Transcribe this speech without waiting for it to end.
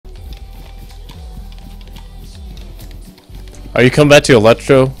Are you coming back to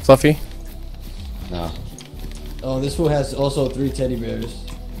Electro, Fluffy? No. Oh, this fool has also 3 teddy bears.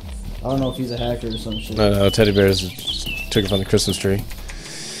 I don't know if he's a hacker or some shit. No, teddy bears took it from the Christmas tree.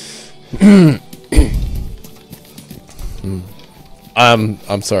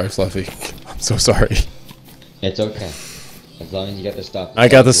 I'm sorry, Fluffy. I'm so sorry. It's okay. As long as you get the stuff. I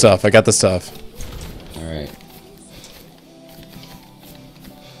got the stuff. I got the stuff. Alright.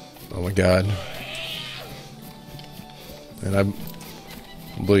 Oh my god. And I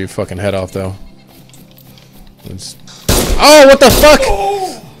blew your fucking head off though. Oh, what the fuck?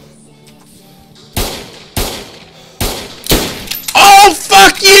 Oh,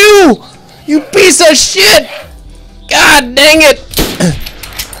 fuck you! You piece of shit! God dang it!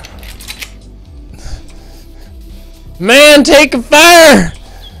 Man, take a fire!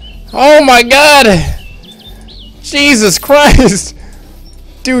 Oh my god! Jesus Christ!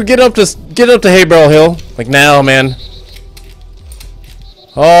 Dude, get up to Hay Barrel Hill. Like now, man.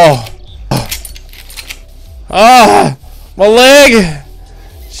 Oh. Ah! My leg!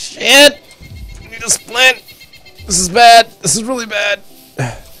 Shit! I need a splint. This is bad. This is really bad.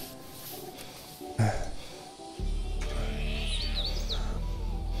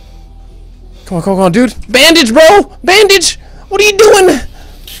 Come on, dude. Bandage, bro! Bandage! What are you doing?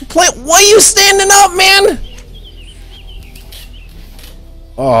 Why are you standing up, man?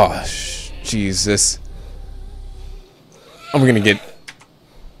 Oh, Jesus. I'm gonna get...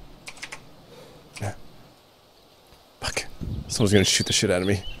 Fuck. Someone's gonna shoot the shit out of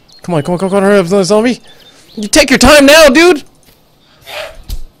me. Come on, hurry up, zombie. You take your time now, dude!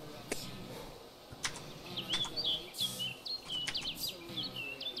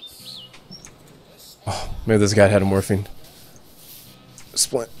 Oh, maybe this guy had a morphine.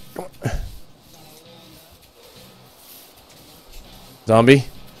 Splint. Come on. Zombie,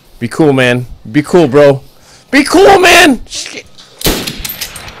 be cool, man. Be cool, bro. Be cool, man! Shit.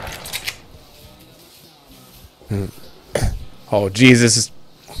 Oh, Jesus.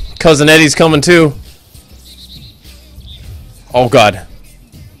 Cousin Eddie's coming, too. Oh, God.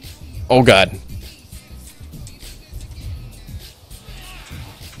 Oh, God.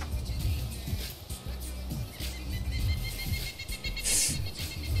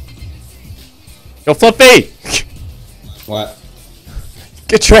 Yo, Fluffy! What?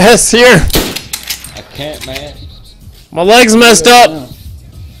 Get your ass here! I can't, man. My leg's messed up!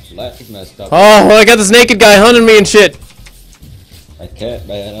 Leg's messed up. Oh, well, I got this naked guy hunting me and shit. I can't,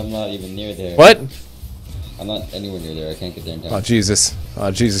 man. I'm not even near there. What? I'm not anywhere near there. I can't get there in time. Oh, Jesus.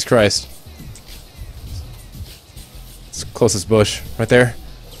 Oh, Jesus Christ. It's the closest bush. Right there.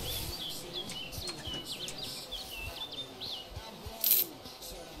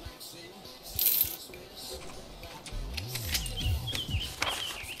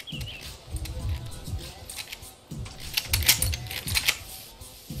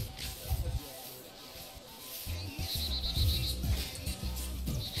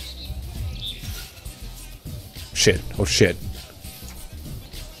 Shit. Oh, shit.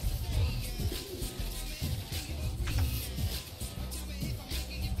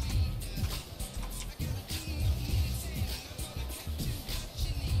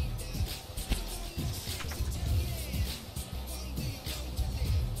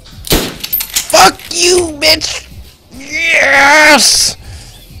 Fuck you, bitch! Yes!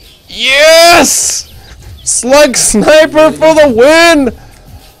 Yes! Slug Sniper for the win!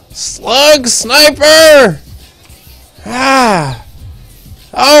 Slug Sniper! Ah!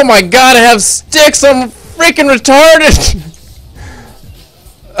 Oh my god, I have sticks! I'm freaking retarded!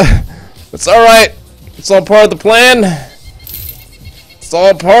 It's alright. It's all part of the plan. It's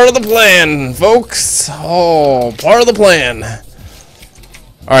all part of the plan, folks. All part of the plan.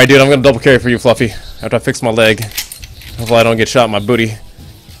 Alright, dude, I'm gonna double carry for you, Fluffy. After I fix my leg. Hopefully I don't get shot in my booty.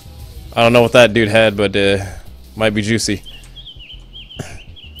 I don't know what that dude had, but might be juicy.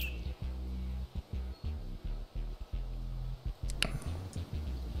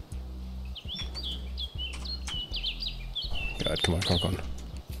 God, come on.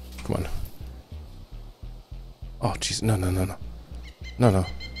 Come on. Oh, jeez. No. No,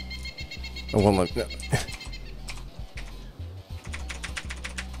 one look. No.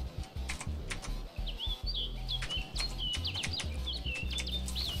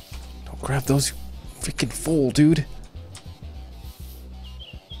 Don't grab those, you freaking fool, dude.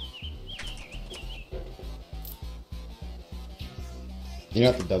 You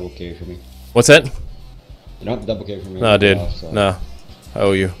don't have to double carry for me. What's that? You don't have to double carry for me. No, dude. So. No. I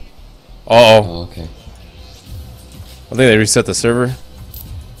owe you. Uh-oh. Oh, okay. I think they reset the server.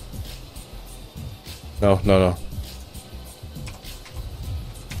 No.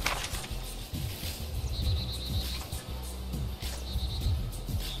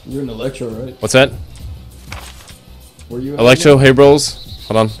 You're an Electro, right? What's that? Were you? Electro, hey bros.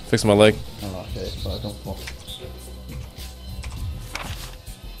 Hold on, fixing my leg. Oh, okay. Fuck, don't fall.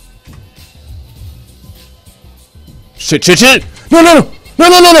 Shit, shit, shit! No, no, no! No,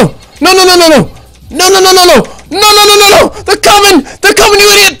 no, no, no! No, no, no, no, no! No, no, no, no, no! No, no, no, no, no! They're coming! They're coming, you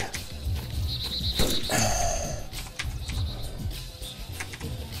idiot!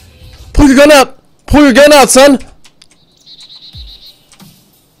 Pull your gun out! Pull your gun out, son!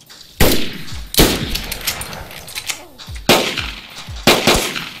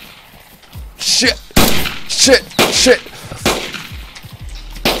 Shit! Shit! Shit!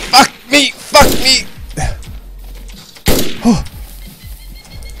 Fuck me! Fuck me! Oh.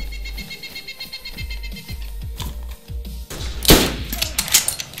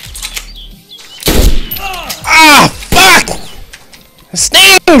 Ah! Fuck! It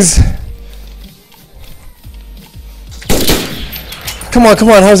stings! Come on, come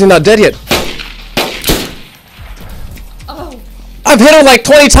on, how is he not dead yet? Oh. I've hit her like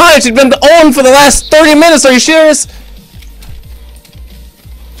 20 times, she's been on for the last 30 minutes, are you serious?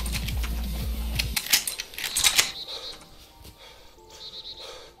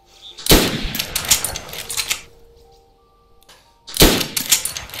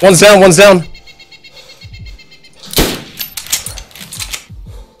 One's down, one's down.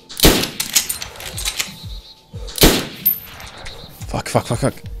 Fuck, fuck, fuck,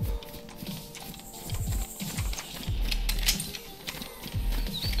 fuck.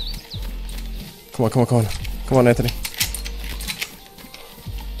 Come on, come on, come on. Come on, Anthony.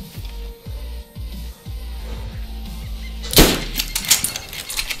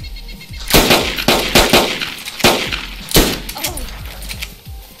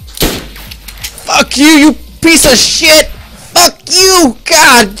 Fuck you, you piece of shit! Fuck you!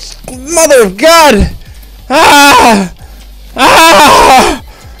 God! Mother of God! Ah! Ah!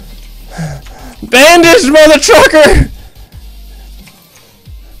 Bandage, mother trucker!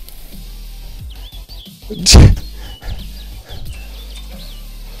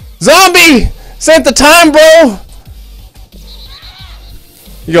 Zombie! This ain't the time, bro!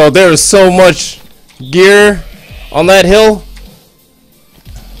 Yo, there is so much gear on that hill.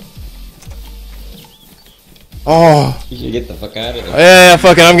 Oh. You should get the fuck out of there. Yeah,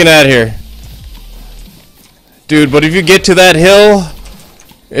 fuck it, I'm getting out of here. Dude, but if you get to that hill,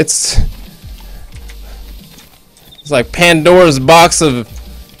 it's like Pandora's box of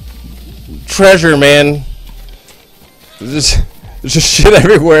treasure, man. There's just shit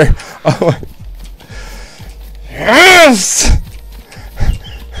everywhere. Oh my. Yes!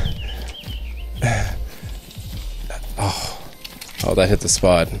 Oh, that hit the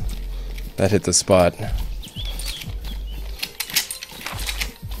spot. That hit the spot.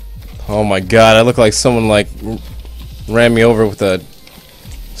 Oh my god, I look like someone like ran me over with a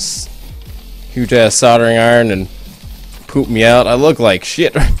huge ass soldering iron and pooped me out. I look like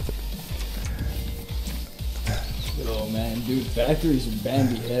shit. Oh man, dude, factories in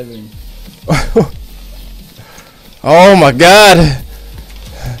Bambi heaven. Oh my god.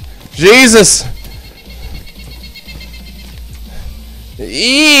 Jesus.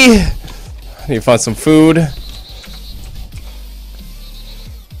 Eee. I need to find some food.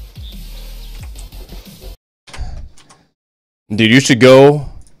 Dude, you should go.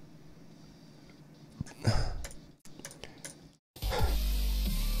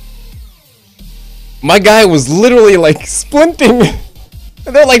 My guy was literally like splinting.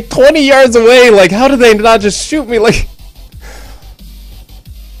 And they're like 20 yards away. Like, how did they not just shoot me? Like,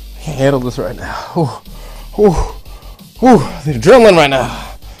 I can't handle this right now. Ooh, ooh, ooh, the adrenaline right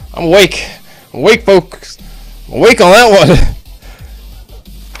now. I'm awake. I'm awake, folks. I'm awake on that one.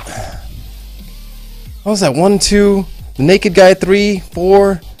 What was that? 1, 2. The naked guy, 3,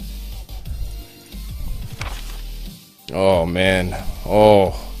 4. Oh man.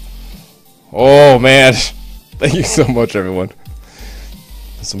 Oh man. Thank you so much, everyone.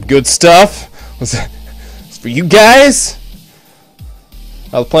 Some good stuff. It's for you guys.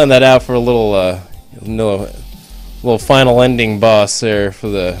 I was planning that out for a little little final ending boss there for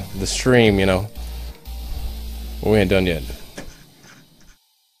the stream, you know. But we ain't done yet.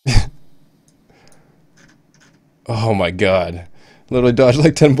 Oh my god. Literally dodged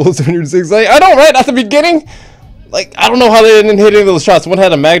like 10 bullets when you're zigzag. I know, right? At the beginning? Like, I don't know how they didn't hit any of those shots. One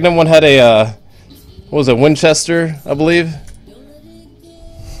had a Magnum, one had a, what was it, Winchester, I believe?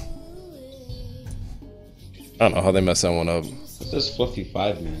 I don't know how they messed that one up. What's this Fluffy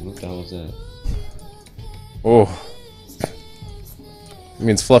 5, man? What the hell is that? Oh. It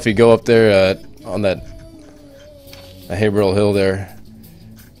means Fluffy, go up there on that Haverhill Hill there.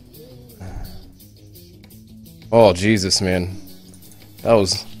 Oh, Jesus, man. That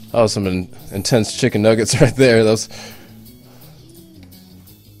was That was some intense chicken nuggets right there. Those.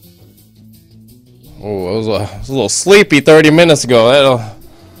 Oh, I was a little sleepy 30 minutes ago. That'll.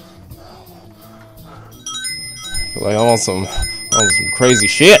 Feel like I want some crazy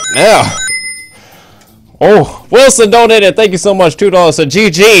shit now. Oh, Wilson donated. Thank you so much. $2. So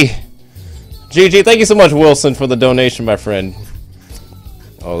GG. GG. Thank you so much, Wilson, for the donation, my friend.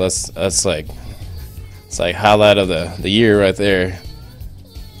 Oh, that's like, it's like highlight of the year right there.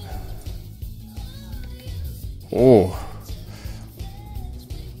 Oh.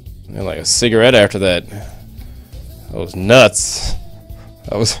 And like a cigarette after that. That was nuts.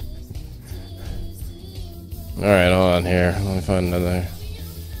 That was. Alright, hold on here. Let me find another.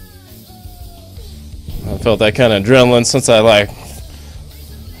 I felt that kind of adrenaline since I like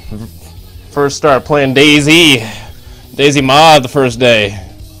first started playing DayZ mod the first day.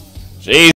 Jeez.